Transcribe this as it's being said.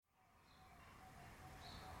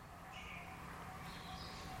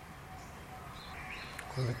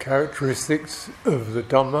on the characteristics of the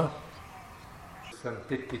Dhamma.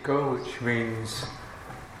 Santitiko, which means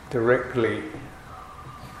directly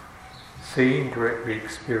seen, directly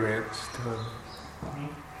experienced.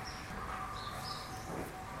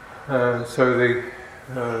 So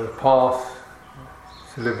the path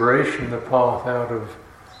to liberation, the path out of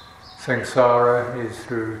saṃsara, is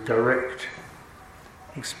through direct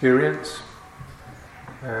experience,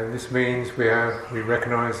 and this means we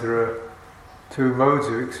recognise there are two modes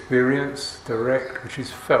of experience: direct, which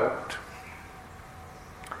is felt,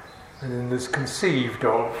 and then there's conceived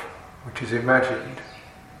of, which is imagined.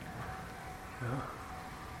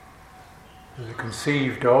 The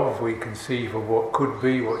conceived of, we conceive of what could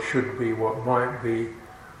be, what should be, what might be,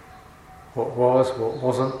 what was, what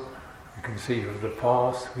wasn't. We conceive of the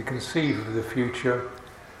past, we conceive of the future,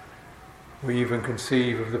 we even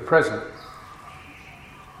conceive of the present.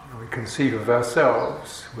 We conceive of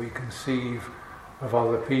ourselves, we conceive of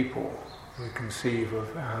other people, we conceive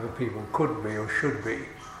of how other people could be or should be,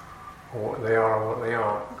 or what they are or what they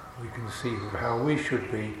aren't. We conceive of how we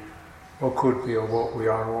should be or could be, or what we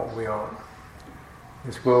are and what we aren't.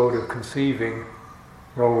 This world of conceiving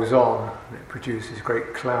rolls on, and it produces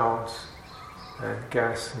great clouds and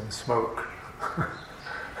gas and smoke.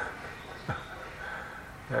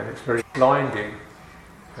 And it's very blinding.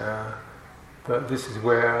 But this is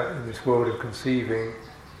where, in this world of conceiving,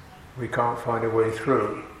 we can't find a way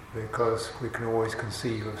through, because we can always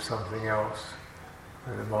conceive of something else,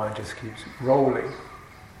 and the mind just keeps rolling.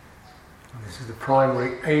 And this is the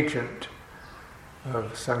primary agent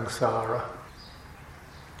of saṃsara.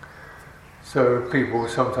 So people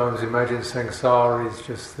sometimes imagine saṃsara is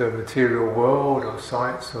just the material world, or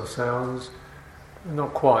sights or sounds.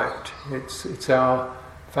 Not quite. It's our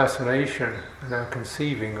fascination and our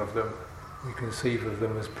conceiving of them. We conceive of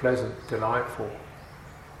them as pleasant, delightful,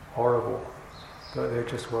 horrible, but they're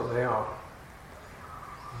just what they are.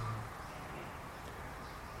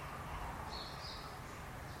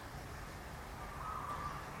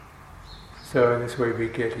 So in this way we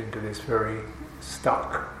get into this very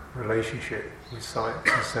stuck relationship with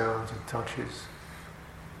sights and sounds and touches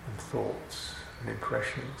and thoughts and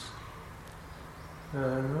impressions.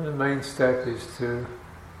 And the main step is to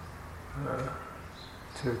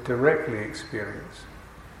directly experience.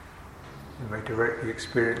 You may directly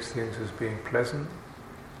experience things as being pleasant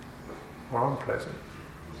or unpleasant.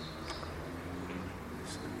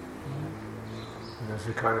 And there's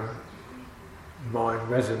a kind of mind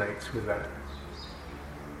resonates with that.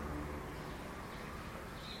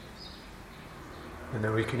 And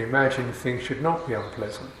then we can imagine things should not be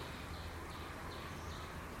unpleasant.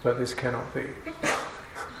 But this cannot be.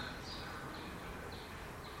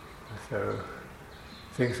 So,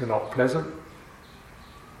 things are not pleasant.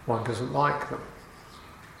 One doesn't like them.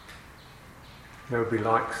 Nobody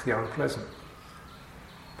likes the unpleasant.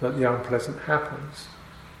 But the unpleasant happens.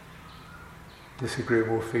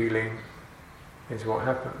 Disagreeable feeling is what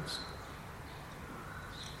happens.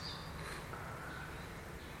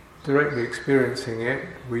 Directly experiencing it,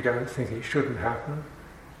 we don't think it shouldn't happen.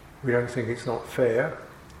 We don't think it's not fair.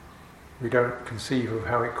 We don't conceive of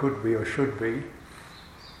how it could be or should be.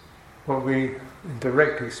 What we, in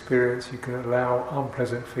direct experience, you can allow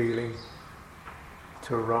unpleasant feeling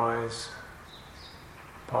to arise,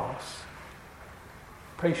 pass.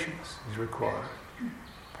 Patience is required.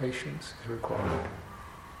 Patience is required.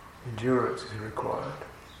 Endurance is required.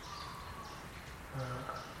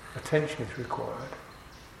 Attention is required.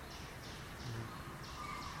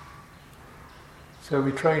 So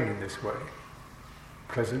we train in this way.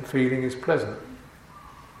 Pleasant feeling is pleasant.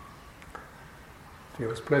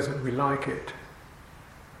 Feels pleasant, we like it.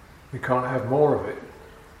 We can't have more of it.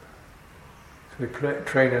 So we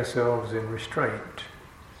train ourselves in restraint,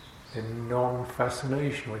 in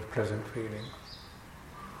non-fascination with pleasant feeling.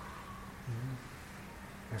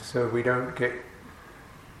 And so we don't get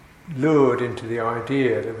lured into the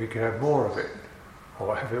idea that we can have more of it,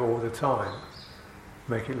 or have it all the time.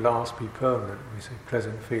 Make it last, be permanent. We say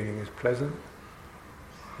pleasant feeling is pleasant.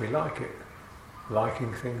 We like it.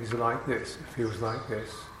 Liking things like this. It feels like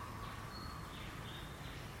this.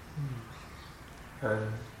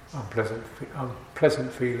 And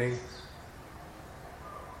unpleasant feeling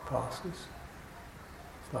passes.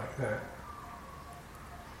 It's like that.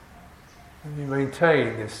 And you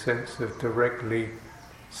maintain this sense of directly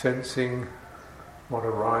sensing what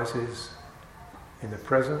arises in the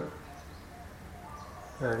present,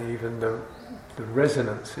 and even the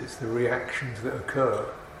resonances, the reactions that occur,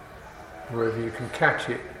 wherever you can catch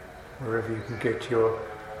it, wherever you can get your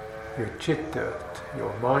citta,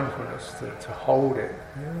 your mindfulness to hold it.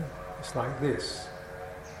 Yeah, it's like this.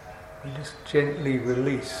 and just gently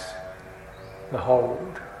release the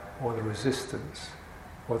hold, or the resistance,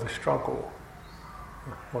 or the struggle,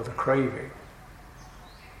 or the craving.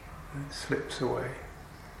 It slips away.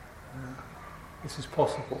 This is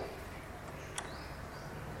possible.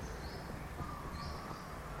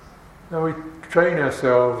 Now we train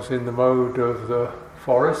ourselves in the mode of the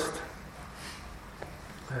forest,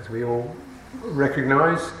 as we all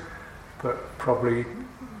recognise, but probably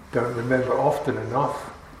don't remember often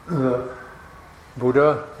enough. The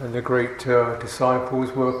Buddha and the great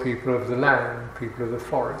disciples were people of the land, people of the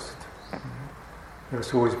forest. And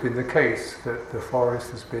it's always been the case that the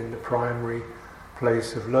forest has been the primary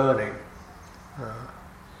place of learning,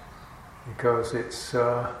 because it's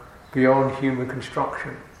beyond human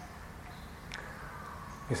construction.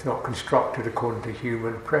 It's not constructed according to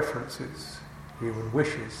human preferences, human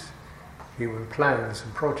wishes, human plans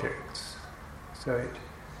and projects. So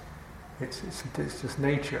it's just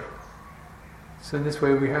nature. So in this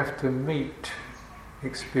way we have to meet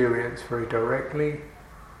experience very directly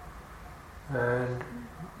and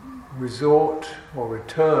resort or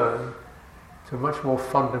return to a much more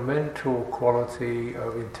fundamental quality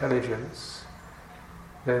of intelligence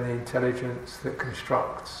than the intelligence that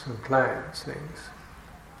constructs and plans things.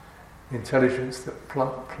 The intelligence that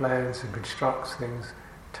plans and constructs things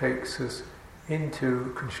takes us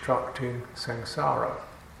into constructing saṃsara.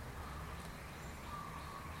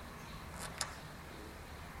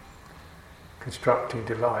 Constructing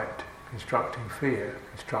delight, constructing fear,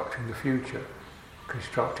 constructing the future,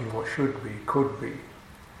 constructing what should be, could be,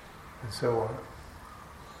 and so on.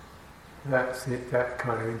 That's it, that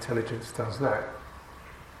kind of intelligence does that.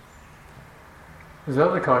 There's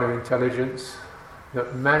another kind of intelligence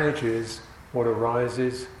that manages what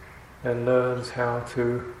arises and learns how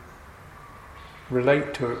to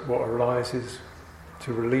relate to it, what arises,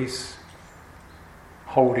 to release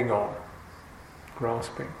holding on,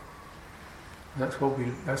 grasping. And that's what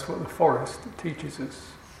the forest teaches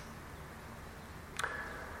us.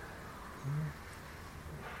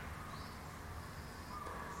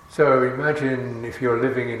 So imagine if you're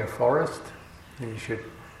living in a forest, and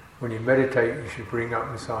when you meditate, you should bring up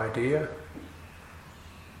this idea.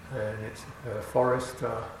 And the forest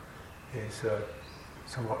is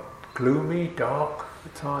somewhat gloomy, dark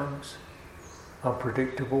at times,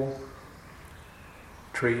 unpredictable.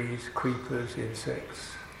 Trees, creepers,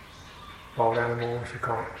 insects, wild animals, you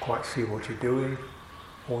can't quite see what you're doing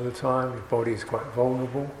all the time, your body is quite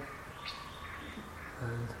vulnerable.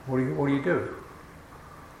 And what do you do?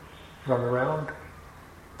 Run around,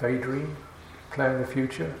 daydream, plan the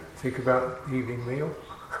future, think about the evening meal?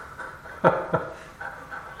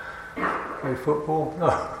 Play football?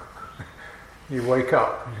 No. You wake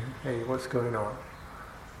up, hey, what's going on?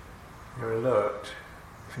 You're alert.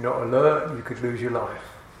 If you're not alert, you could lose your life.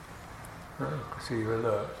 So you're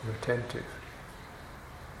alert, you're attentive.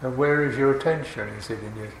 And where is your attention? Is it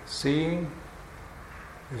in your seeing?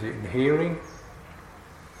 Is it in hearing?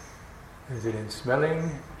 Is it in smelling,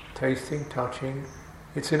 tasting, touching?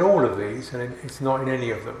 It's in all of these, and it's not in any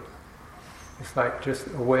of them. It's like just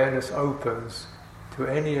awareness opens to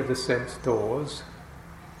any of the sense doors,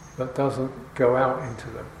 but doesn't go out into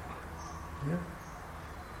them. Yeah?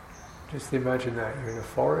 Just imagine that you're in a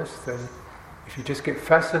forest, and if you just get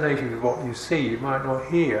fascinated with what you see, you might not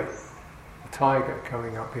hear a tiger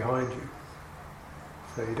coming up behind you.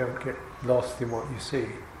 So you don't get lost in what you see.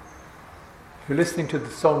 If you're listening to the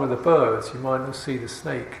song of the birds, you might not see the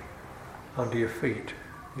snake under your feet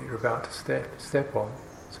that you're about to step on.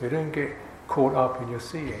 So you don't get caught up in your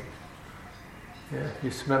seeing. Yeah? If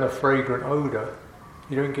you smell a fragrant odour,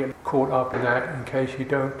 you don't get caught up in that in case you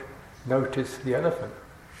don't notice the elephant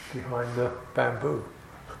behind the bamboo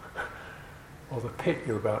or the pit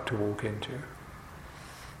you're about to walk into.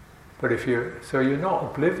 But you're not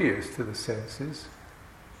oblivious to the senses.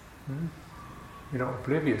 You're not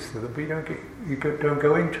oblivious to them, but you don't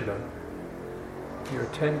go into them. You're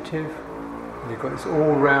attentive, and you've got this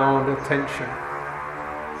all-round attention.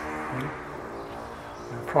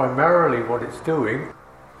 And primarily what it's doing,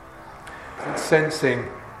 it's sensing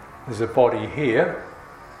there's a body here,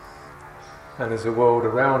 and there's a world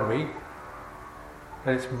around me,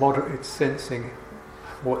 and it's sensing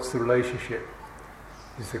what's the relationship.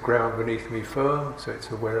 Is the ground beneath me firm? So it's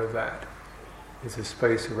aware of that. Is the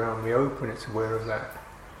space around me open? It's aware of that.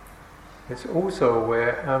 It's also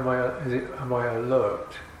aware, am I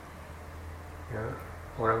alert? Yeah?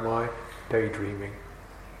 Or am I daydreaming?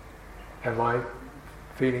 Am I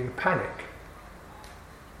feeling panic?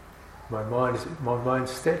 My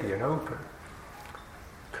mind's steady and open,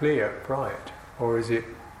 clear, bright, or is it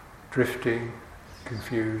drifting,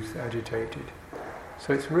 confused, agitated?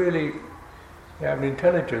 So it's really, you have an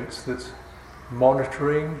intelligence that's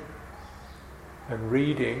monitoring and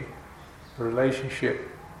reading the relationship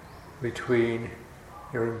between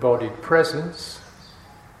your embodied presence,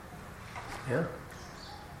 yeah,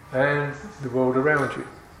 and the world around you.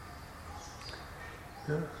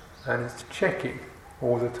 Yeah? And it's checking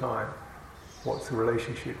all the time, what's the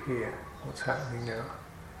relationship here, what's happening now.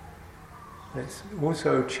 And it's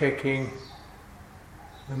also checking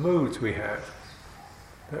the moods we have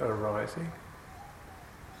that are arising.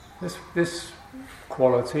 This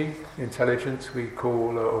quality, intelligence, we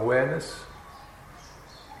call awareness.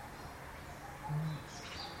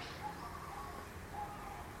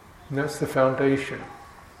 And that's the foundation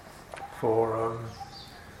for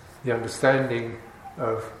the understanding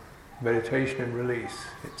of meditation and release.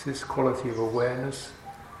 It's this quality of awareness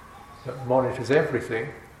that monitors everything,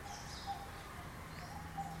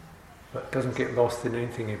 but doesn't get lost in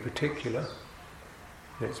anything in particular.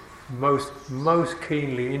 It's most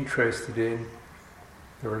keenly interested in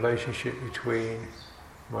the relationship between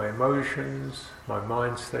my emotions, my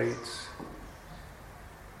mind states,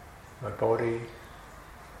 my body,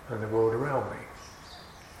 and the world around me.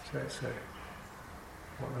 So it's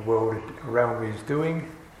what the world around me is doing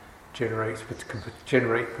can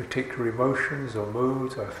generate particular emotions or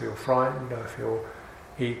moods. I feel frightened, I feel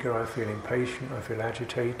eager, I feel impatient, I feel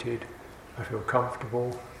agitated, I feel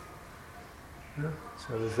comfortable. Yeah?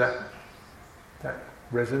 So there's that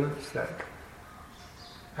resonance, that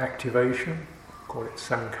activation, call it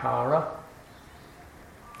saṃsara,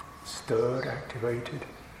 stirred, activated,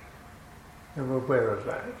 and we're aware of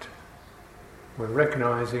that. We're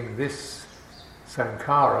recognizing this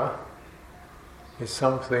saṃsara is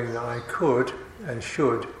something that I could and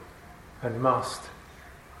should and must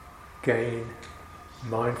gain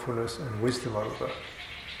mindfulness and wisdom over.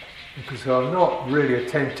 Because if I'm not really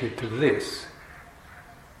attentive to this,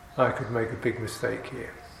 I could make a big mistake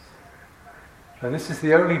here. And this is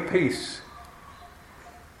the only piece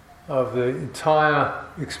of the entire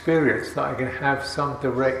experience that I can have some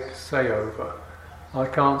direct say over. I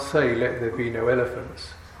can't say, let there be no elephants.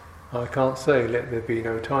 I can't say, let there be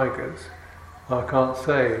no tigers. I can't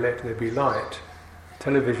say, let there be light,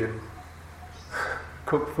 television,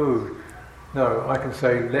 cooked food. No, I can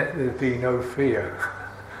say, let there be no fear.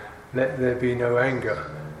 Let there be no anger.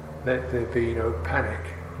 Let there be no panic.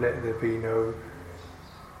 Let there be no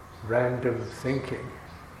random thinking.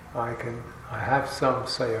 I have some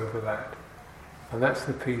say over that. And that's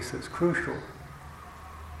the piece that's crucial.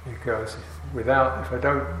 Because if I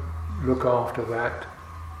don't look after that,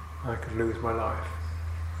 I could lose my life.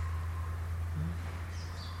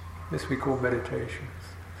 This we call meditation.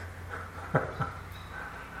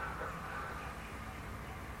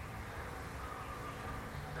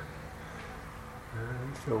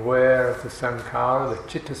 So aware of the saṃsara, the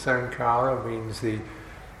citta saṃsara means the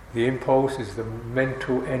impulses, the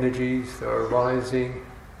mental energies that are arising,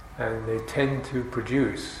 and they tend to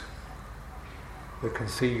produce the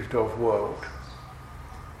conceived of world.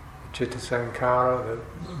 The citta saṃsara,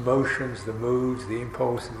 the emotions, the moods, the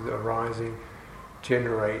impulses that are arising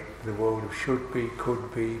generate the world of should be,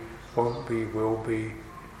 could be, won't be, will be,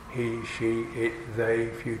 he, she, it, they,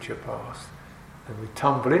 future, past. And we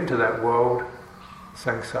tumble into that world,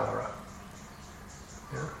 saṃsara.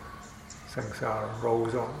 Yeah? Saṃsara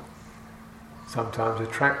rolls on. Sometimes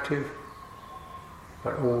attractive,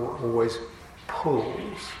 but always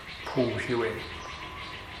pulls you in.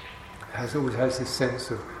 Always has this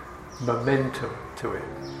sense of momentum to it.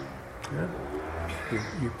 Yeah?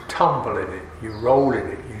 You tumble in it, you roll in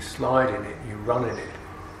it, you slide in it, you run in it.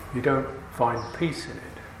 You don't find peace in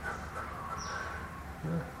it.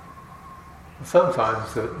 Yeah?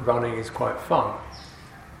 Sometimes the running is quite fun.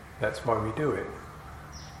 That's why we do it.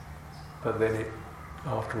 But then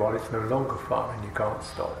after a while it's no longer fun and you can't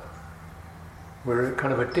stop. We're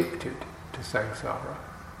kind of addicted to saṃsara.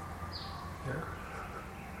 Yeah?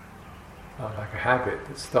 Like a habit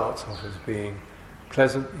that starts off as being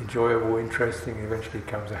pleasant, enjoyable, interesting, and eventually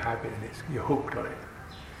becomes a habit and you're hooked on it.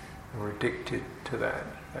 And we're addicted to that.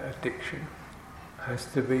 That addiction has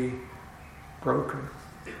to be broken,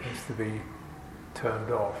 has to be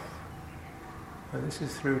turned off. And this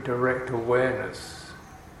is through direct awareness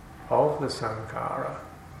of the saṃsara,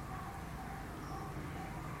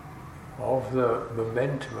 of the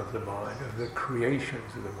momentum of the mind, of the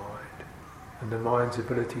creations of the mind, and the mind's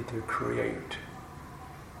ability to create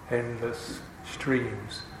endless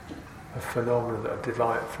streams of phenomena that are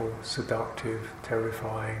delightful, seductive,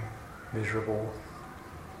 terrifying, miserable,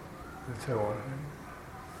 and so on.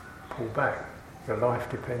 Pull back. Your life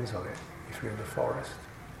depends on it if you're in the forest.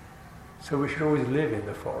 So we should always live in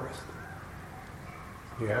the forest.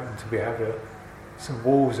 You happen to have some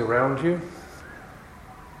walls around you,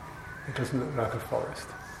 it doesn't look like a forest.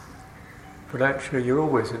 But actually you're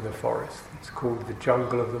always in the forest. It's called the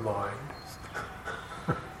jungle of the mind.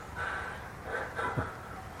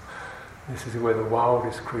 This is where the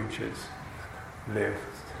wildest creatures live.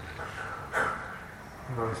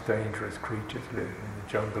 The most dangerous creatures live in the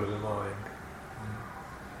jungle of the mind.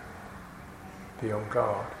 Be on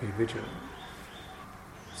guard, be vigilant.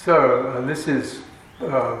 So, and this is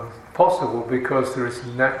possible because there is a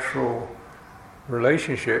natural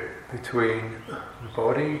relationship between the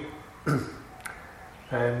body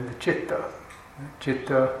and the citta.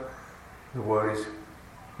 Citta, the word is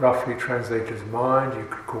roughly translated as mind, you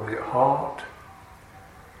could call it heart.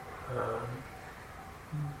 You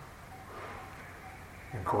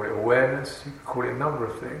can call it awareness, you can call it a number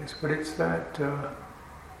of things, but it's that,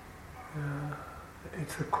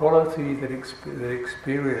 it's the quality that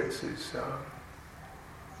experiences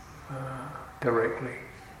directly.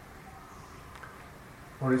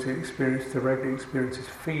 What does it experience directly? It experiences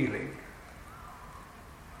feeling.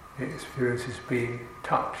 It experiences being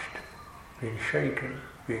touched, being shaken,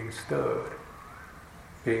 being stirred,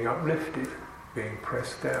 being uplifted, being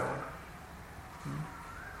pressed down.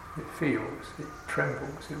 It feels, it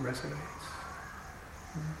trembles, it resonates.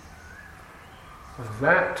 And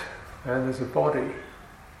that, and as a body,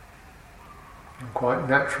 and quite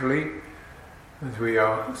naturally, as we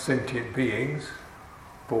are sentient beings,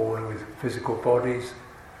 born with physical bodies,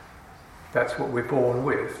 that's what we're born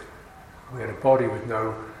with. If we had a body with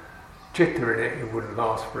no citta in it, it wouldn't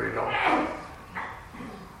last very long.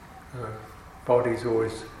 Bodies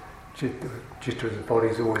always, citta and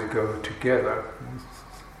bodies always go together.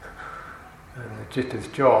 And the citta's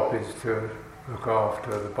job is to look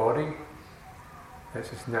after the body.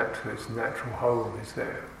 That's its natural home is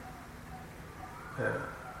there.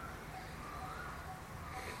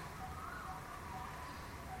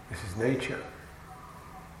 This is nature.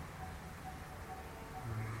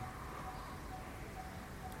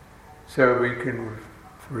 So we can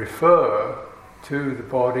refer to the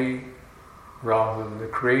body rather than the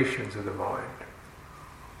creations of the mind.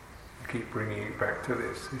 Keep bringing it back to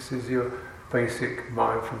this. This is your basic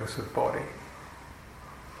mindfulness of body.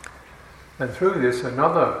 And through this,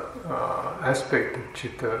 another aspect of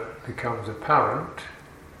citta becomes apparent,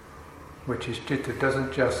 which is citta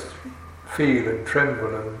doesn't just feel and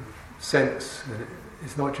tremble and sense. And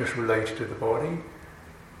it's not just related to the body.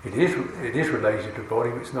 It is related to the body,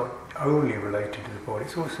 but it's not only related to the body,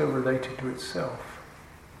 it's also related to itself.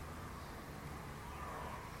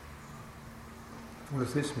 What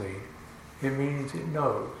does this mean? It means it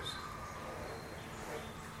knows.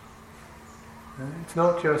 It's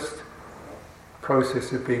not just a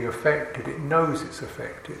process of being affected, it knows it's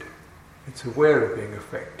affected. It's aware of being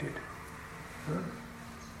affected.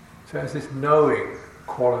 So it has this knowing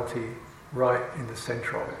quality right in the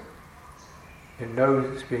centre of it. It knows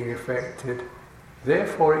it's being affected,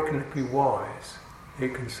 therefore it can be wise.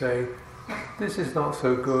 It can say, this is not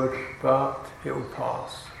so good, but it will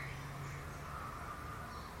pass.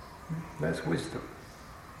 That's wisdom.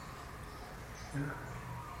 Yeah.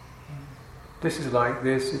 This is like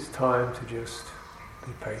this, it's time to just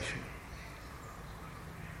be patient.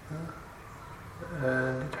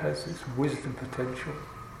 And it has this wisdom potential.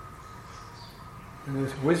 And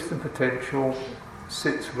this wisdom potential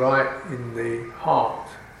sits right in the heart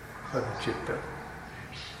of the citta.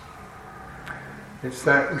 It's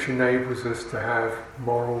that which enables us to have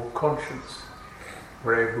moral conscience.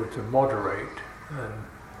 We're able to moderate and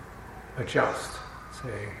adjust.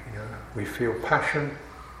 Say, we feel passion,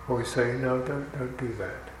 or we say, no, don't do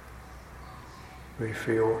that. We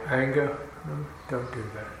feel anger, no, don't do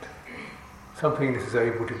that. Something that is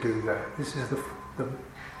able to do that. This is the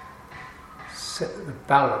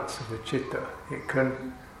balance of the citta. It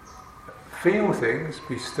can feel things,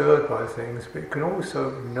 be stirred by things, but it can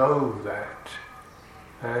also know that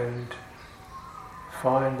and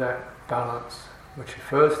find that balance, which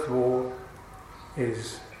first of all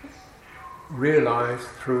is realized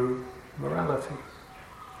through morality,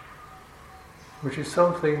 which is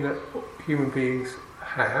something that human beings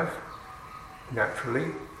have naturally.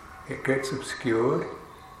 It gets obscured,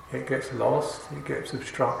 it gets lost, it gets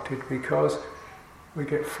obstructed because we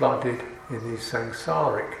get flooded in these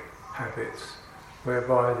saṃsaric habits,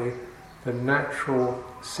 whereby the natural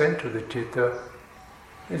centre of the citta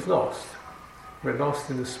is lost. We're lost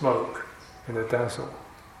in the smoke, in the dazzle,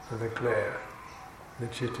 and the glare. The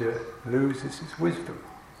citta loses its wisdom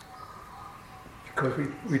because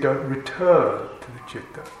we don't return to the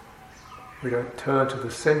citta. We don't turn to the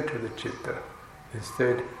centre of the citta.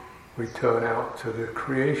 Instead, we turn out to the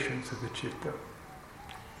creations of the citta.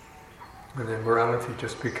 And then morality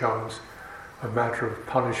just becomes a matter of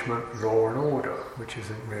punishment, law and order, which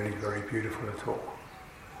isn't really very beautiful at all.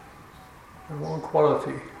 And one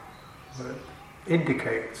quality that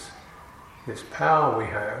indicates this power we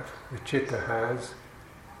have, the citta has,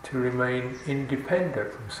 to remain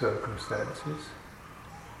independent from circumstances,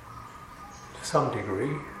 to some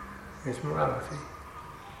degree, is morality.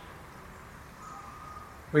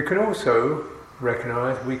 We can also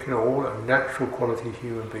recognise we can all, a natural quality of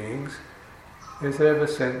human beings, is they have a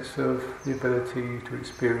sense of the ability to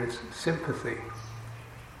experience sympathy,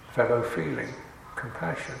 fellow feeling,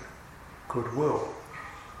 compassion, goodwill.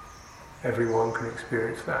 Everyone can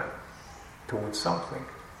experience that towards something.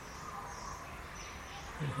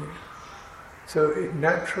 So it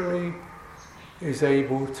naturally is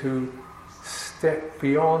able to step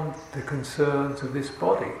beyond the concerns of this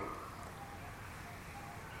body.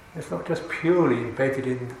 It's not just purely embedded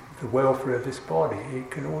in the welfare of this body,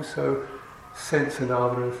 it can also sense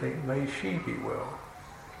another and think, may she be well.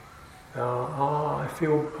 I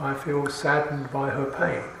feel saddened by her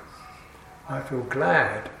pain. I feel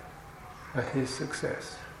glad at his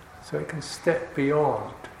success. So it can step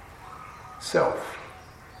beyond self.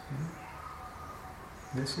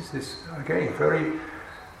 This is again very,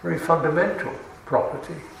 very fundamental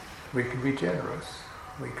property. We can be generous,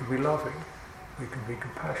 we can be loving, we can be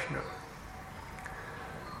compassionate.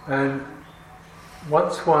 And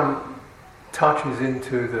once one touches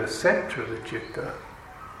into the centre of the citta,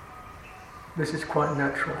 this is quite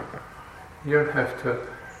natural. You don't have to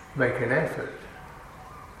make an effort,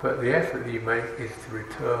 but the effort you make is to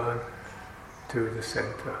return to the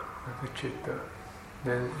centre of the citta.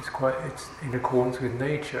 Then it's in accordance with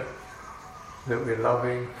nature that we're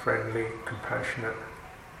loving, friendly, compassionate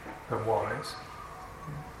and wise.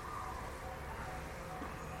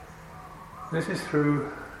 This is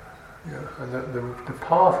through, and the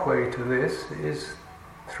pathway to this is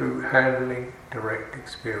through handling direct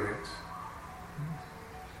experience.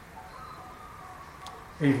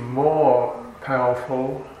 Even more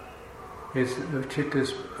powerful is the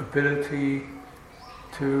citta's ability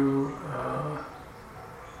to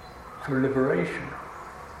for liberation.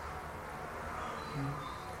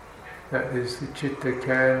 That is, the citta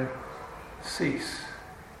can cease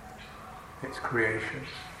its creation.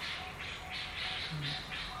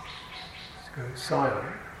 Go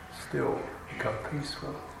silent, still, become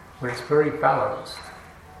peaceful. When it's very balanced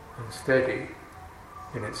and steady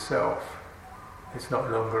in itself, it's no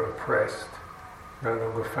longer oppressed, no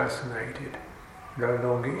longer fascinated, no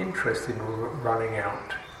longer interested in running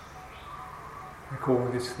out. We call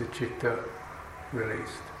this the citta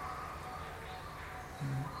released.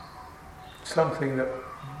 Something that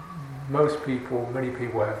many people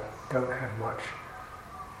don't have much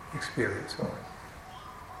experience of.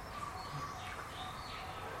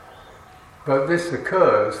 But this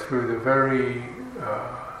occurs through the very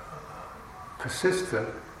persistent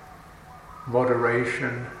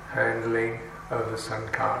moderation, handling of the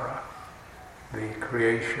saṃsara, the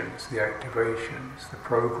creations, the activations, the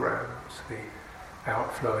programs, the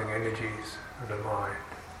outflowing energies of the mind,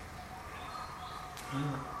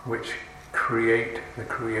 which create the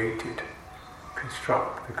created,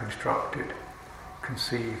 construct the constructed,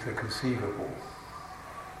 conceive the conceivable,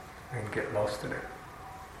 and get lost in it.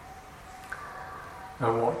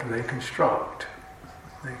 And what do they construct?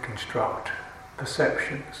 They construct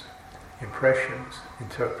perceptions, impressions,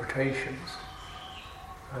 interpretations.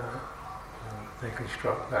 They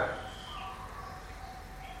construct that.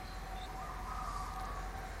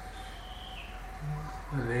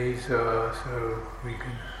 And these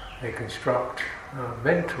they construct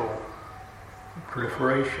mental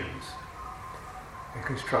proliferations. They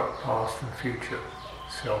construct past and future,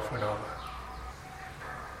 self and other.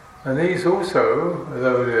 And these also,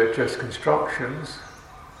 though they're just constructions,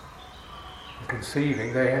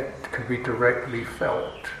 conceiving, they can be directly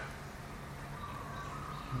felt.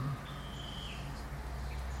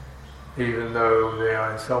 Even though they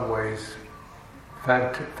are in some ways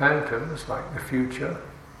phantoms, like the future,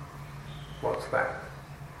 what's that?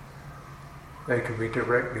 They can be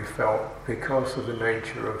directly felt because of the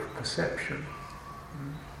nature of perception.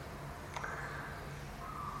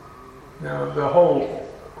 Now the whole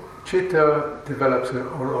citta develops an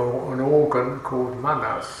organ called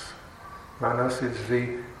manas. Manas is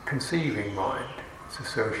the conceiving mind. It's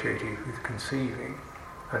associated with conceiving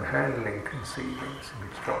and handling conceivings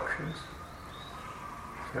and constructions.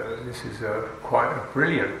 So this is quite a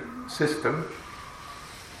brilliant system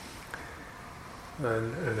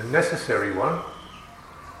and a necessary one,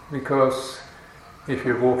 because if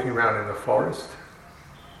you're walking around in the forest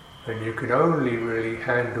and you can only really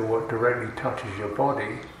handle what directly touches your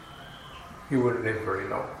body, you wouldn't live very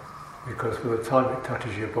long, because by the time it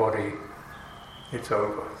touches your body, it's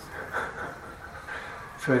over.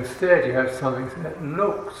 So instead you have something that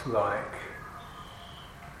looks like,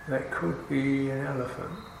 that could be an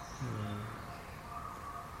elephant.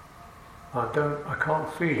 I can't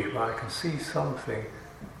feel it, but I can see something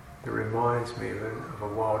that reminds me of a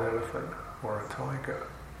wild elephant or a tiger.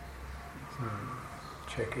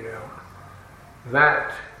 Check it out.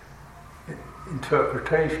 That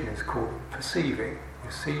interpretation is called perceiving.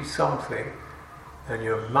 You see something and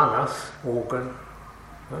your manas, organ,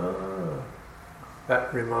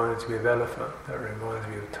 that reminds me of elephant, that reminds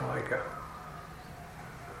me of tiger.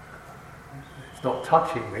 It's not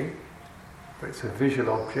touching me, but it's a visual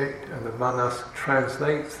object, and the manas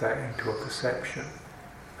translates that into a perception,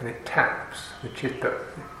 and it taps the citta.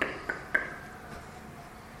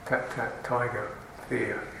 Tap, tap, tiger,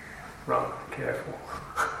 fear, run, careful.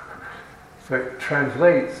 So it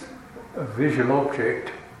translates a visual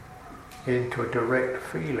object into a direct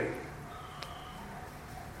feeling.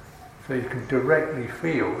 So you can directly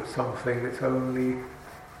feel something that's only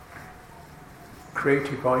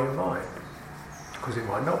created by your mind. Because it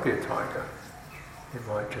might not be a tiger. It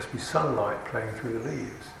might just be sunlight playing through the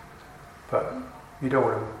leaves. But you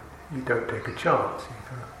don't take a chance.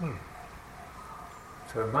 You go,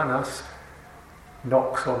 So manas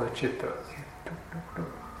knocks on the citta.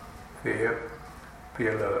 Fear, be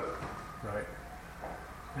alert, right?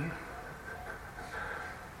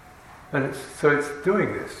 And it's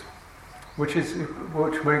doing this, which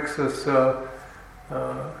makes us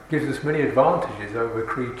gives us many advantages over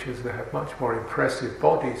creatures that have much more impressive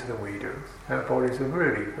bodies than we do. Our bodies are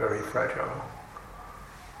really very fragile,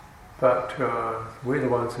 but we're the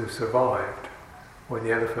ones who survived when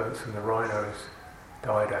the elephants and the rhinos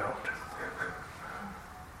died out.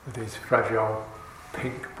 With these fragile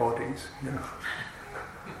pink bodies,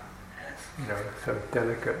 so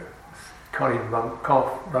delicate. Can't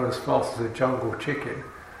run as fast as a jungle chicken.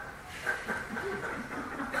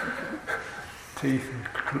 Teeth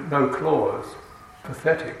and no claws,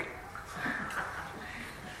 pathetic.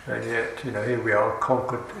 And yet, here we are,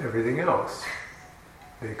 conquered everything else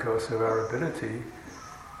because of our ability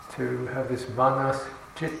to have this manas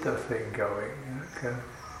citta thing going. Can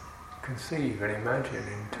conceive and imagine,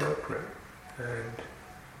 interpret, and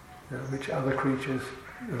which other creatures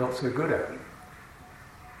are not so good at.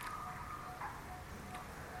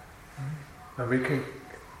 And we can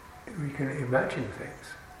imagine things.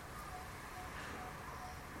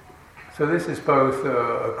 So this is both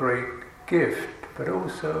a great gift, but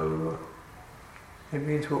also it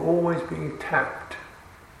means we're always being tapped,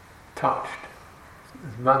 touched.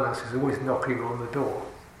 Manas is always knocking on the door.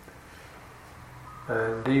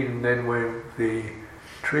 And even then when the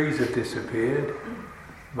trees have disappeared,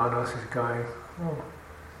 manas is going, oh,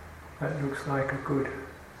 that looks like a good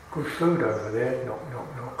food over there, knock,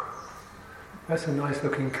 knock, knock. That's a nice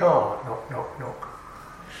looking car, knock, knock, knock.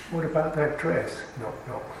 What about that dress, knock,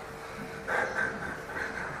 knock.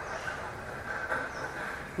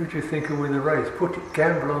 Who do you think will win the race?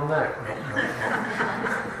 Gamble on that, knock, knock, knock.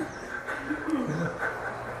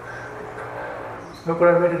 Look what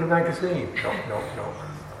I read in the magazine, knock, knock, knock.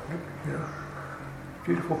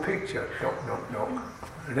 Beautiful picture, knock, knock, knock.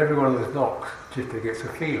 And every one of those knocks, citta gets a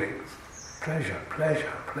feeling. Pleasure,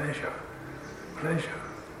 pleasure, pleasure, pleasure.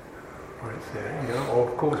 Or it's there, or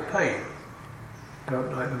of course pain.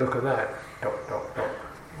 Don't like the look of that, knock, knock, knock.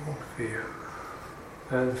 Or fear.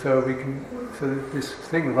 And so this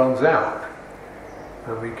thing runs out,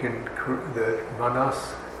 and the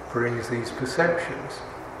manas brings these perceptions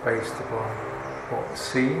based upon what's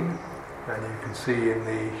seen, and you can see in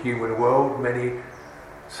the human world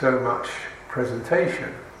so much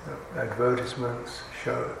presentation, advertisements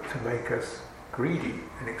show to make us greedy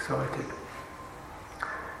and excited.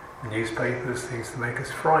 Newspapers, things to make us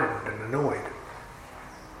frightened and annoyed.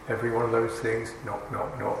 Every one of those things, knock,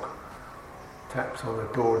 knock, knock, taps on the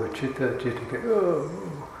door of the citta gets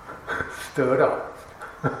stirred up.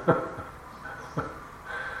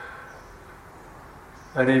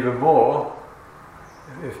 And even more,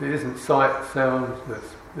 if it isn't sight, sound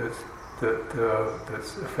that's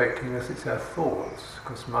affecting us, it's our thoughts,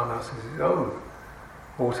 because manas is its own,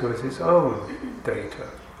 also has its own data.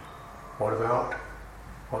 What about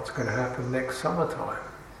what's going to happen next summertime?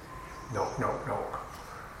 Knock, knock, knock.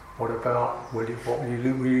 What about will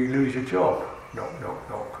you lose your job? Knock, knock,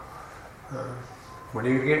 knock. When are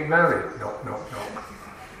you get married? Knock, knock, knock.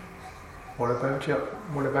 What about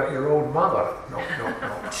your old mother? Knock, knock,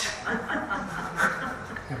 knock.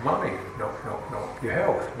 Your money? Knock, knock, knock. Your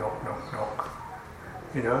health? Knock, knock, knock.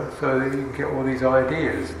 So that you can get all these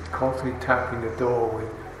ideas, constantly tapping the door with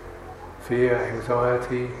fear,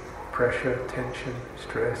 anxiety, pressure, tension,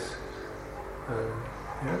 stress.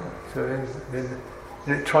 So then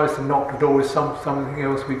it tries to knock the door with something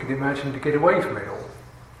else we could imagine to get away from it all.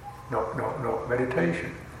 Knock, knock, knock,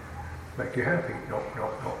 meditation. Make you happy. Knock,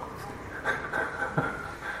 knock, knock.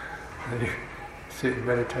 And then you sit in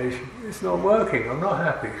meditation. It's not working. I'm not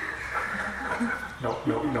happy. Knock,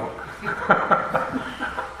 knock, knock.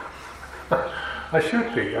 I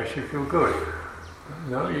should be. I should feel good.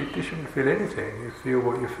 No, you shouldn't feel anything. You feel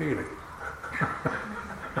what you're feeling.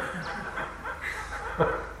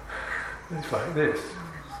 It's like this.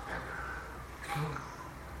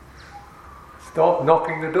 Stop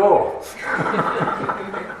knocking the door.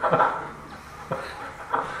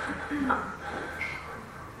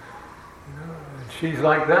 And she's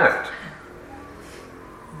like that.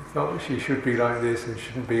 It's not that she should be like this and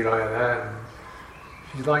shouldn't be like that. And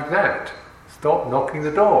she's like that. Stop knocking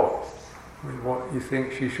the door with what you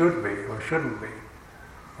think she should be or shouldn't be,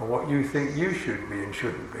 or what you think you should be and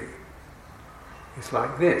shouldn't be. It's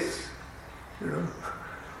like this.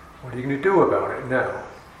 What are you going to do about it now?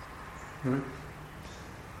 You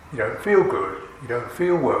don't feel good, you don't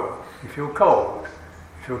feel well, you feel cold,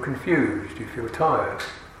 you feel confused, you feel tired.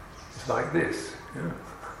 It's like this. And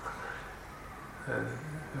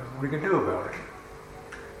what are you going to do about it?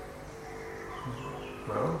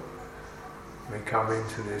 Well, we come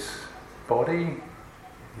into this body.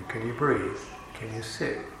 Can you breathe? Can you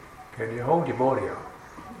sit? Can you hold your body up?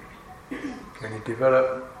 Can you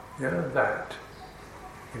develop that?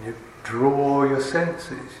 Can you draw your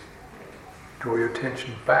senses? Draw your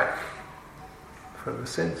attention back from the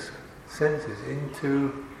senses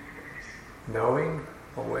into knowing,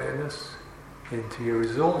 awareness, into your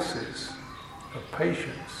resources of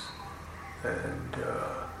patience and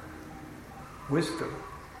wisdom.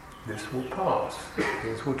 This will pass.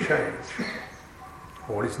 Things will change.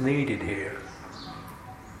 What is needed here?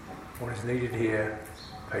 What is needed here?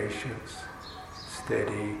 Patience,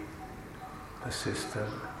 steady,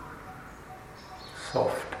 persistent,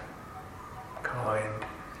 soft, kind,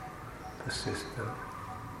 persistent,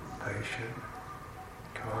 patient,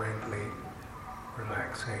 kindly,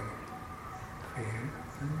 relaxing, feeling,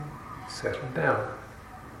 settle down.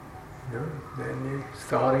 Then you're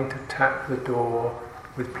starting to tap the door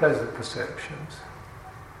with pleasant perceptions.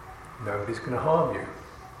 Nobody's going to harm you.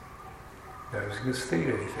 Nobody's going to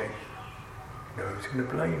steal anything. Nobody's going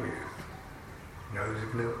to blame you. Nobody's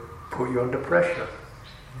going to put you under pressure.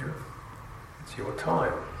 It's your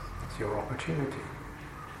time. It's your opportunity.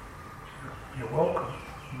 You're welcome.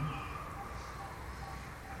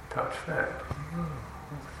 Touch that.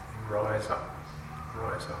 Rise up.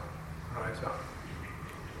 Rise up. Rise up.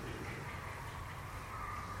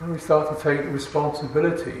 And we start to take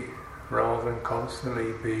responsibility rather than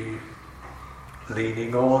constantly be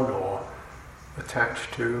leaning on or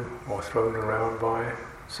attached to or thrown around by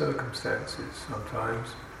circumstances.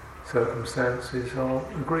 Sometimes circumstances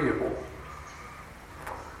aren't agreeable.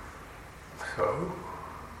 So,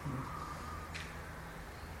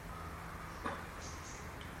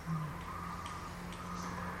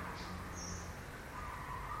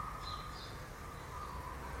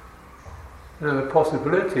 the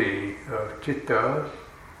possibility of citta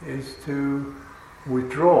is to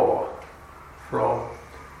withdraw from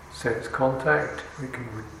sense contact. It can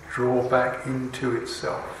withdraw back into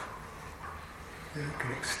itself. It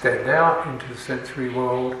can extend out into the sensory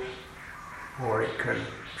world, or it can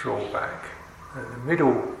draw back. And the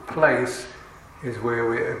middle place is where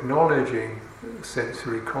we're acknowledging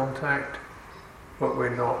sensory contact, but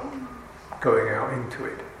we're not going out into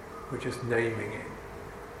it. We're just naming it.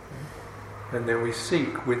 And then we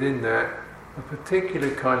seek within that a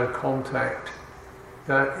particular kind of contact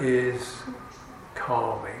that is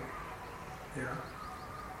calming.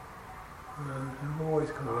 And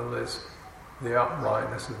always kind of there's the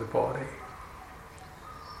uprightness of the body.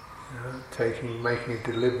 Making a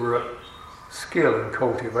deliberate skill and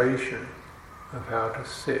cultivation of how to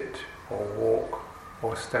sit or walk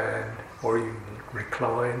or stand or even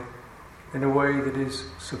recline in a way that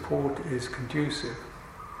is conducive.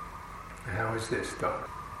 And how is this done?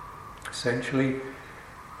 Essentially,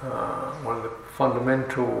 one of the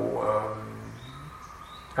fundamental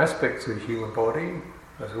aspects of the human body,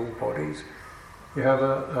 as all bodies, you have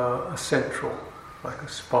a central, like a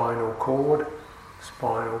spinal cord.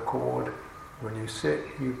 When you sit,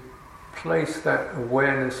 you place that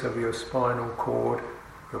awareness of your spinal cord,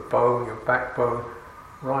 your bone, your backbone,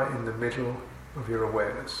 right in the middle of your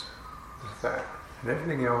awareness. Of that. And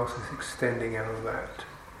everything else is extending out of that.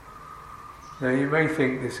 Now you may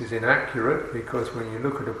think this is inaccurate because when you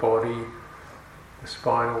look at a body, the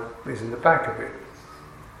spinal is in the back of it.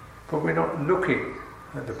 but we're not looking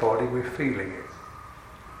at the body, we're feeling it.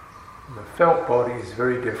 And the felt body is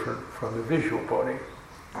very different from the visual body.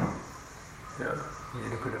 Yeah. When you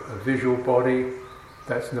look at a visual body,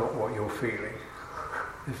 that's not what you're feeling,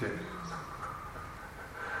 is it?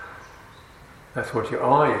 That's what your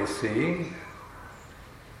eye is seeing,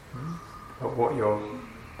 but what your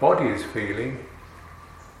body is feeling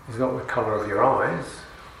is not the colour of your eyes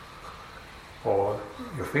or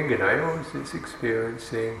your fingernails. It's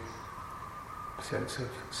experiencing a sense of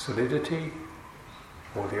solidity,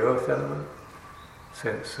 or the earth element,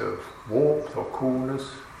 sense of warmth or coolness,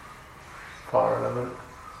 fire element,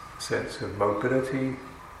 sense of mobility,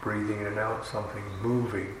 breathing in and out, something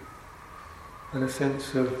moving, and a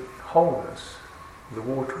sense of wholeness, the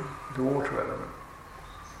water element,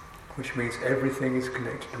 which means everything is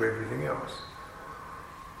connected to everything else.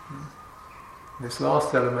 This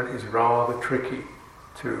last element is rather tricky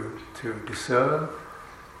to discern,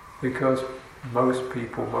 because most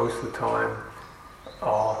people, most of the time,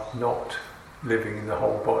 are not living in the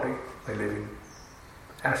whole body. They live in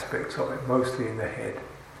aspects of it, mostly in the head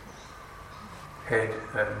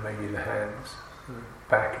and maybe the hands.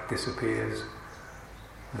 Back disappears,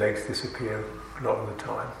 legs disappear a lot of the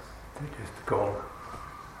time. They're just gone.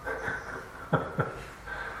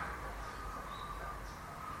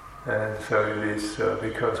 And so it is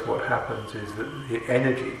because what happens is that the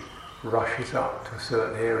energy rushes up to a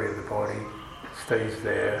certain area of the body, stays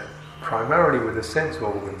there, primarily where the sense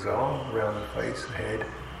organs are, around the face, the head,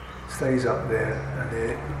 stays up there,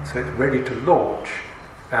 and so it's ready to launch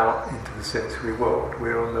out into the sensory world.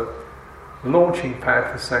 We're on the launching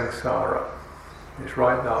pad for saṃsara. It's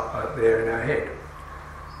right up there in our head,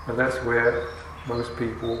 and that's where most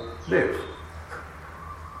people live.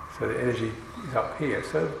 So the energy is up here.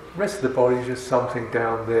 So the rest of the body is just something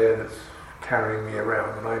down there that's carrying me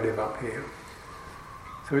around, and I live up here.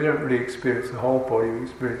 So we don't really experience the whole body, we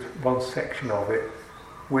experience one section of it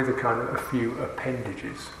with a few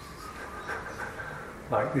appendages.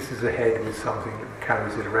 Like this is a head with something that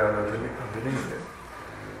carries it around underneath it.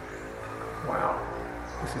 Wow,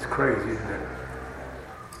 this is crazy, isn't it?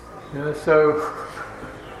 Yeah, so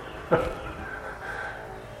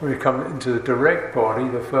when we come into the direct body,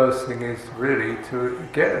 the first thing is really to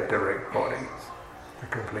get a direct body, a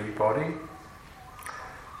complete body.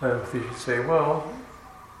 And you should say, well,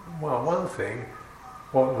 one thing,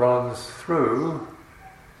 what runs through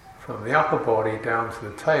from the upper body down to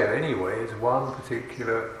the tail anyway is one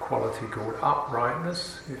particular quality called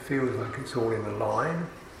uprightness. It feels like it's all in a line.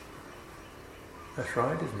 That's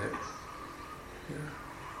right, isn't it? Yeah.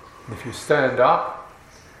 And if you stand up,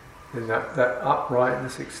 then that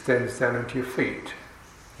uprightness extends down into your feet.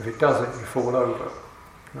 If it doesn't, you fall over.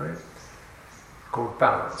 Right? It's called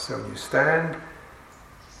balance. So when you stand,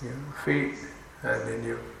 your feet, and then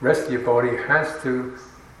the rest of your body has to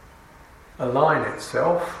align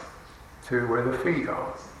itself to where the feet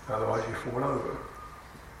are, otherwise you fall over.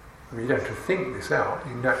 I mean, you don't have to think this out,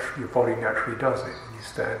 your body naturally does it. You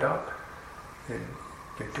stand up, then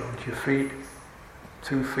get onto your feet,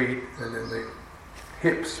 2 feet, and then the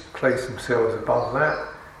hips place themselves above that,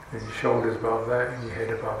 and your shoulders above that, and your head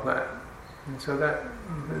above that. And so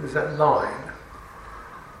there's that line.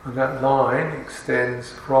 And that line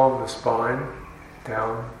extends from the spine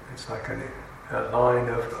down. It's like a line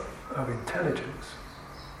of intelligence.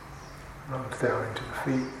 Runs down into the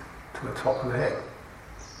feet to the top of the head.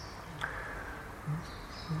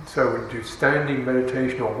 So when you do standing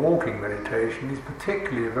meditation or walking meditation, is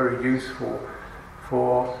particularly very useful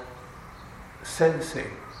for sensing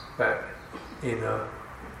that inner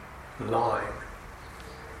line,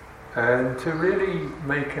 and to really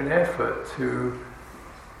make an effort to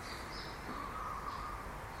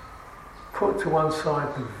put to one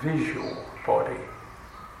side the visual body,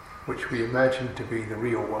 which we imagine to be the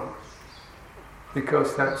real one,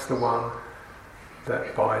 because that's the one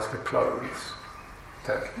that buys the clothes,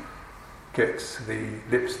 that gets the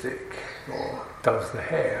lipstick or does the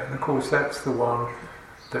hair, and of course that's the one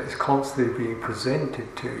that is constantly being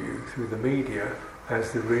presented to you through the media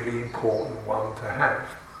as the really important one to have,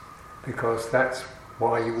 because that's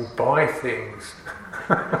why you will buy things.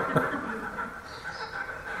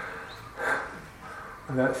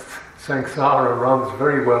 And that's saṃsara runs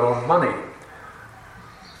very well on money.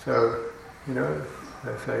 So,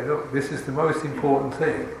 they say, look, this is the most important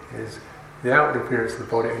thing, is the outward appearance of the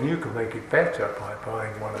body, and you can make it better by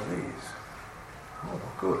buying one of these. Oh,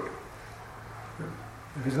 good.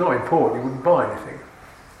 If it's not important, you wouldn't buy anything.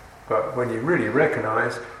 But when you really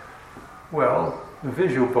recognise, well, the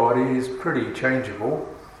visual body is pretty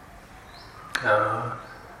changeable, and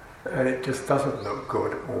it just doesn't look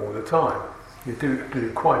good all the time. You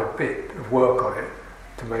do quite a bit of work on it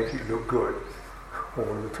to make it look good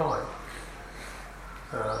all the time.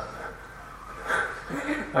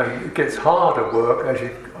 And it gets harder work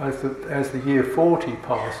as the year 40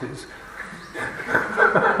 passes.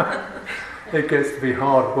 It gets to be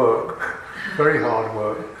hard work, very hard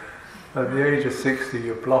work. At the age of 60,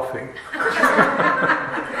 you're bluffing.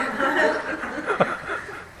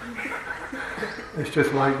 It's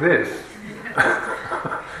just like this.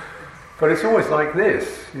 But it's always like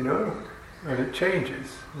this, you know, and it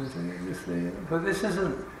changes. But this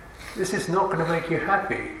is not going to make you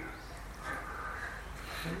happy.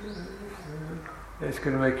 It's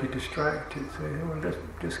going to make you distracted. So well,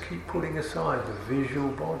 just keep putting aside the visual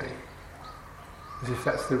body, as if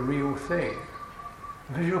that's the real thing.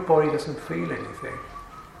 The visual body doesn't feel anything.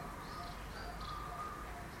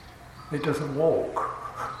 It doesn't walk.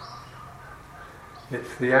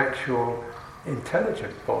 It's the actual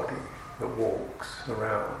intelligent body that walks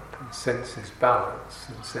around and senses balance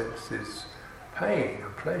and senses pain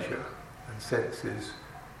and pleasure and senses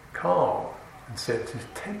calm and senses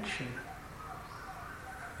tension,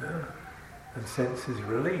 and senses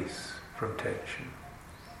release from tension.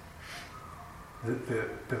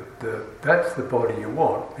 That's the body you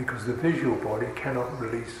want, because the visual body cannot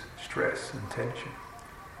release stress and tension.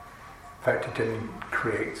 In fact, it only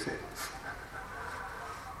creates it.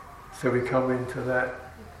 So we come into that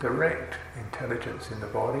direct intelligence in the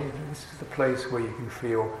body. And this is the place where you can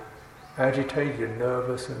feel agitated and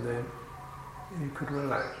nervous, and then you could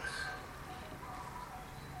relax.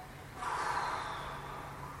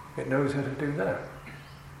 It knows how to do that.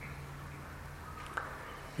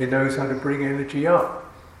 It knows how to bring energy up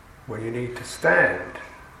when you need to stand.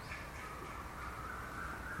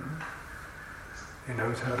 It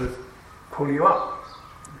knows how to pull you up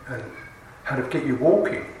and how to get you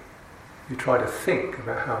walking. You try to think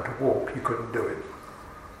about how to walk, you couldn't do it.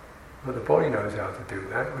 But the body knows how to do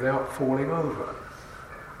that without falling over.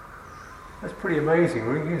 That's pretty amazing.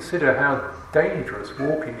 When you consider how dangerous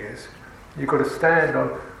walking is, you've got to stand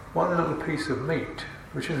on one little piece of meat,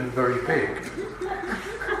 which isn't very big.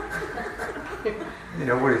 You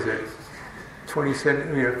know, what is it? 20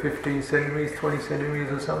 centimetres, 15 centimetres, 20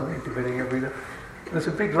 centimetres or something, depending on everything. There's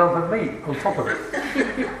a big lump of meat on top of it.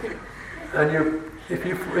 And if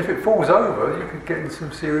it falls over, you could get in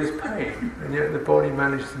some serious pain. And yet the body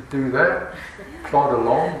managed to do that, plod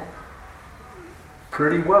along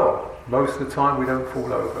pretty well. Most of the time we don't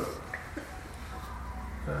fall over.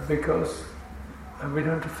 And we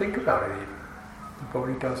don't have to think about it even. The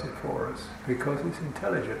body does it for us because it's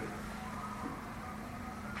intelligent.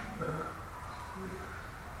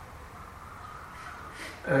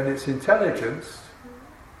 And its intelligence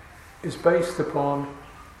is based upon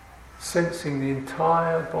sensing the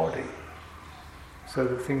entire body so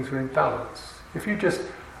that things are in balance. If you just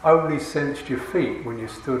only sensed your feet when you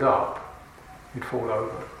stood up, you'd fall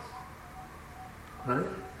over. Right?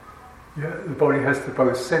 Yeah, the body has to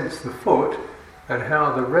both sense the foot and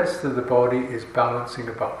how the rest of the body is balancing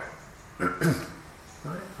above it.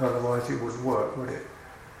 Right? Otherwise it wouldn't work, would it?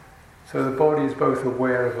 So the body is both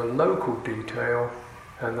aware of a local detail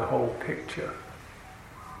and the whole picture.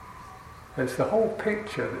 It's the whole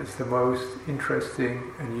picture that's the most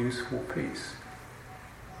interesting and useful piece,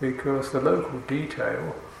 because the local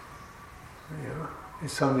detail,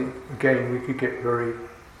 is something, again, we could get very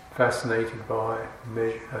fascinated by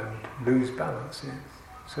and lose balance in.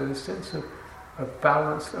 So the sense of a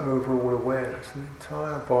balanced overall awareness, the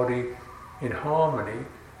entire body in harmony,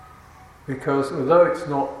 because although it's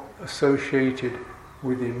not associated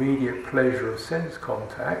with the immediate pleasure of sense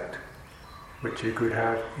contact, which you could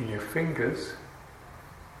have in your fingers,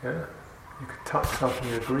 you could touch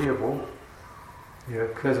something agreeable,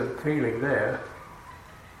 pleasant feeling there,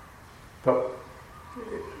 but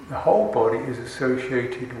the whole body is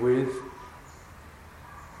associated with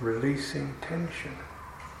releasing tension,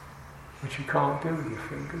 which you can't do with your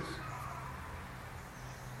fingers.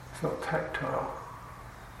 It's not tactile.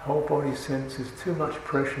 The whole body senses too much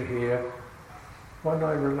pressure here. Why don't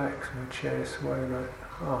I relax my chest? Why don't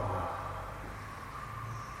I...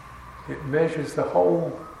 It measures the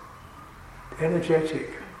whole energetic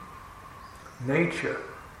nature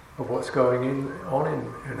of what's going on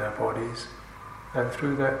in our bodies, and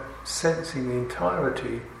through that sensing the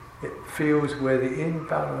entirety, it feels where the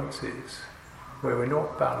imbalance is, where we're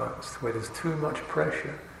not balanced, where there's too much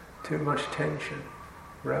pressure, too much tension,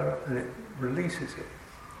 and it releases it.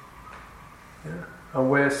 And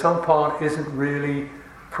where some part isn't really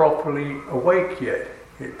properly awake yet,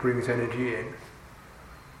 it brings energy in.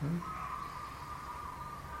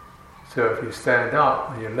 So if you stand up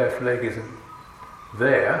and your left leg isn't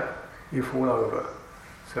there, you fall over.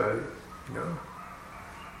 So,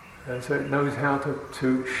 and so it knows how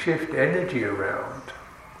to shift energy around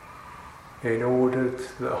in order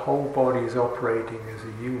that the whole body is operating as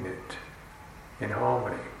a unit in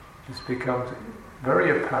harmony. This becomes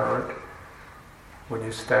very apparent when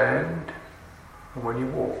you stand and when you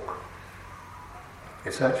walk.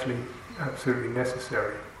 It's actually absolutely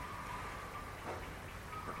necessary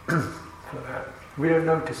for that. We don't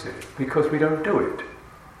notice it because we don't do it.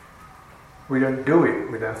 We don't do it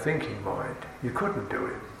with our thinking mind. You couldn't do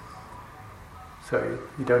it. So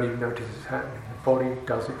you don't even notice it's happening. The body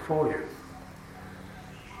does it for you.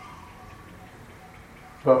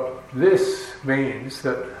 But this means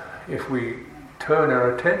that if we turn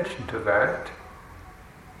our attention to that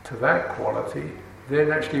quality,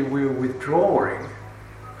 then actually we're withdrawing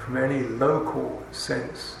from any local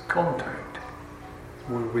sense contact.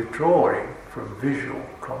 We're withdrawing from visual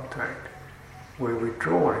contact. We're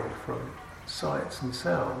withdrawing from sights and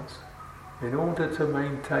sounds in order to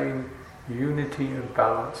maintain unity and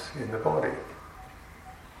balance in the body.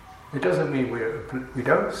 It doesn't mean we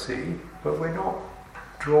don't see, but we're not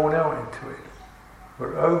drawn out into it.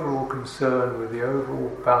 We're overall concerned with the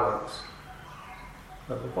overall balance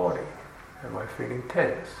of the body. Am I feeling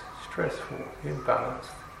tense, stressful,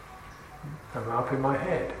 imbalanced? Am I up in my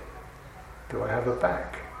head? Do I have a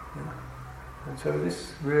back? And so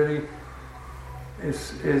this really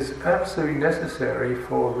is absolutely necessary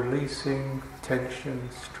for releasing tension,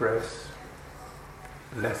 stress,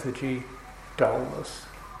 lethargy, dullness,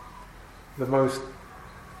 the most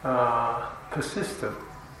persistent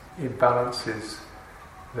imbalances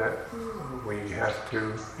that we have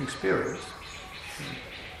to experience.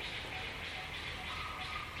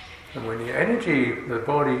 And when the energy of the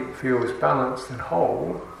body feels balanced and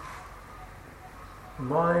whole, the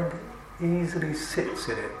mind easily sits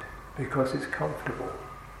in it because it's comfortable.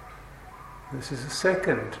 This is the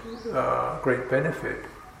second great benefit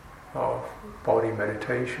of body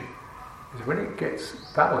meditation, is when it gets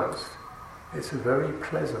balanced, it's a very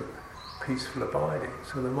pleasant, peaceful abiding.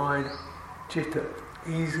 So the mind, citta,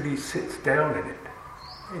 easily sits down in it.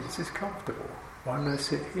 It's just comfortable. Why don't I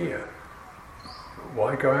sit here?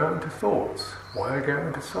 Why go out into thoughts? Why go out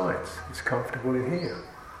into sights? It's comfortable in here.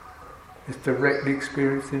 It's directly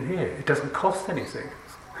experienced in here. It doesn't cost anything.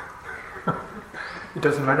 It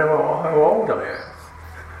doesn't matter how old I am.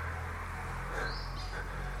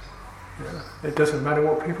 Yeah. It doesn't matter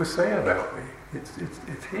what people say about me.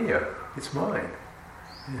 It's here. It's mine.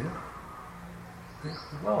 Yeah.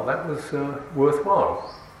 Well, that was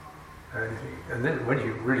worthwhile. And then when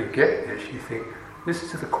you really get this, you think, this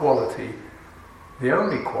is the quality, the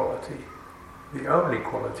only quality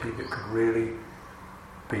that could really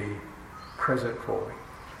be present for me.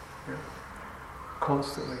 Yeah.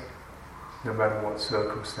 Constantly, no matter what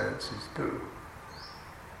circumstances do.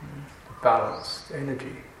 Balanced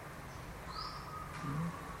energy.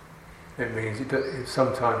 It means it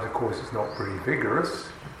sometimes, of course, it's not very vigorous,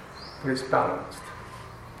 but it's balanced.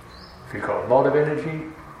 If you've got a lot of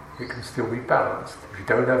energy, it can still be balanced. If you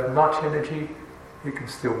don't have much energy, it can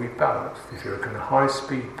still be balanced. If you're a kind of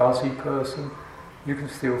high-speed, buzzy person, you can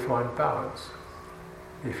still find balance.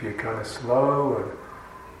 If you're kind of slow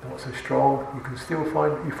and not so strong, you can still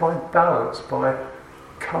find balance by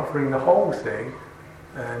covering the whole thing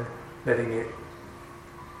and letting it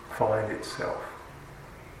find itself.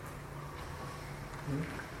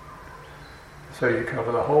 So you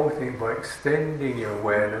cover the whole thing by extending your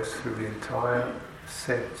awareness through the entire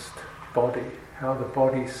sensed body, how the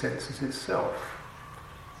body senses itself.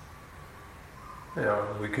 Now,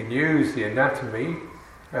 we can use the anatomy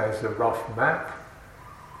as a rough map.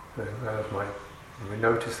 We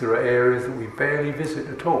notice there are areas that we barely visit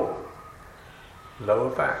at all.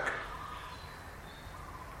 Lower back.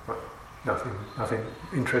 Well, nothing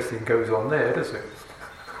interesting goes on there, does it?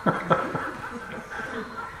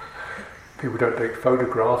 People don't take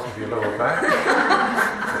photographs of your lower back.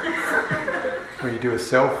 When you do a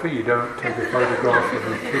selfie, you don't take a photograph of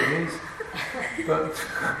your kidneys. But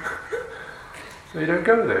so you don't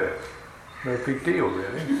go there. No big deal,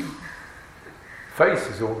 really. Face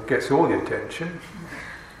gets all the attention.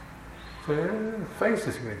 So the face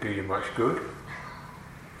isn't going to do you much good.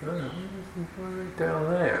 Down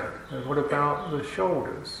there. And what about the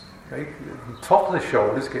shoulders? Okay? The top of the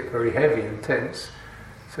shoulders get very heavy and tense.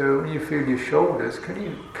 So when you feel your shoulders, can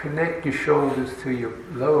you connect your shoulders to your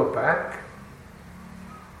lower back?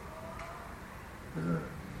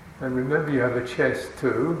 And remember, you have a chest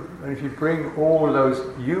too, and if you bring all those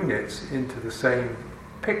units into the same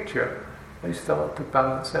picture, they start to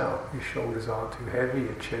balance out. Your shoulders aren't too heavy,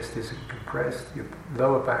 your chest isn't compressed, your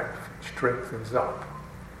lower back strengthens up.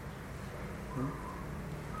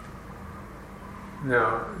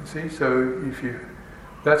 Now, see, so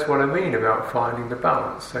that's what I mean about finding the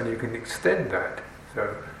balance, and you can extend that.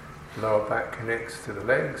 So, lower back connects to the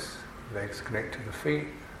legs connect to the feet,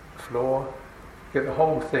 the floor. Get the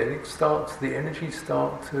whole thing. The energy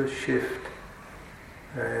starts to shift,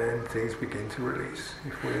 and things begin to release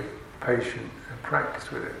if we're patient and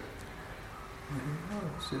practice with it.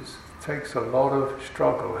 It takes a lot of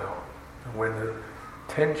struggle out, and when the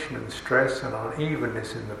tension and stress and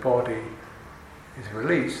unevenness in the body is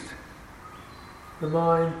released, the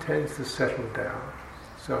mind tends to settle down.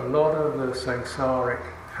 So a lot of the saṃsaric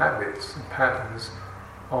habits and patterns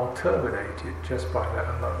are terminated just by that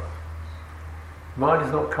alone. Mind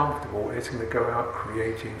is not comfortable, it's going to go out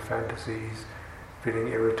creating fantasies, feeling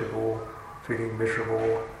irritable, feeling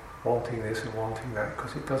miserable, wanting this and wanting that,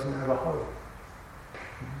 because it doesn't have a home.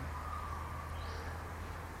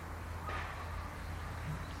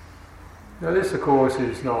 Now this, of course,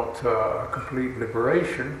 is not a complete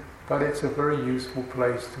liberation, but it's a very useful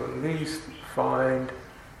place to at least find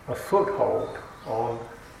a foothold on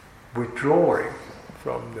withdrawing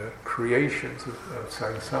from the creations of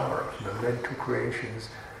saṃsara, from the mental creations,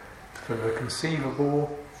 from the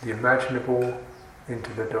conceivable, the imaginable,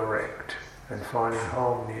 into the direct, and finding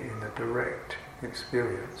harmony in the direct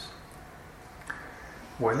experience.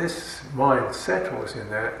 When this mind settles in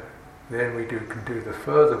that, then we can do the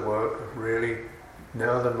further work of really,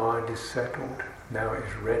 now the mind is settled, now it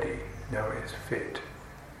is ready, now it is fit,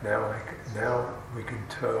 now we can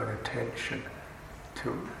turn attention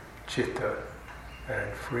to citta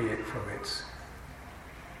and free it from its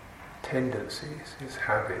tendencies, its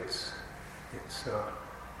habits, its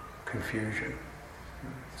confusion.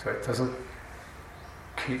 So it doesn't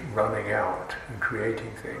keep running out and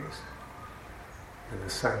creating things. And the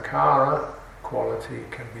sankhara quality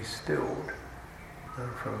can be stilled.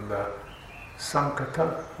 And from the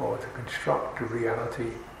sankata, or to construct a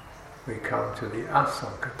reality, we come to the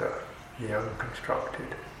asankata, the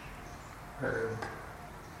unconstructed. And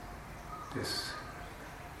this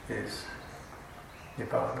is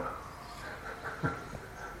nibbana.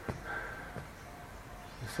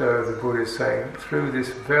 So the Buddha is saying, through this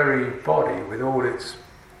very body, with all its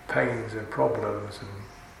pains and problems,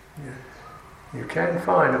 and you can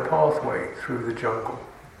find a pathway through the jungle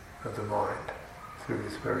of the mind, through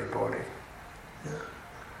this very body.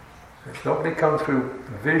 It's not going to come through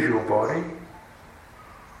the visual body,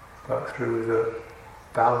 but through the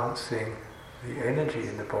balancing, the energy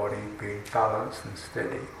in the body being balanced and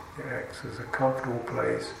steady. It acts as a comfortable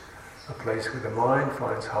place, a place where the mind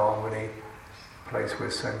finds harmony, a place where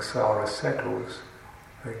saṃsara settles,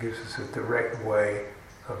 and gives us a direct way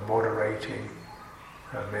of moderating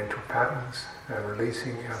mental patterns and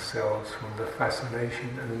releasing ourselves from the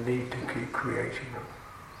fascination and the need to keep creating them.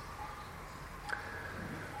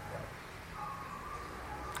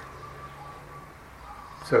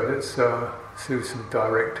 So let's do some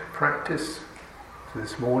direct practice for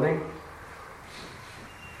this morning.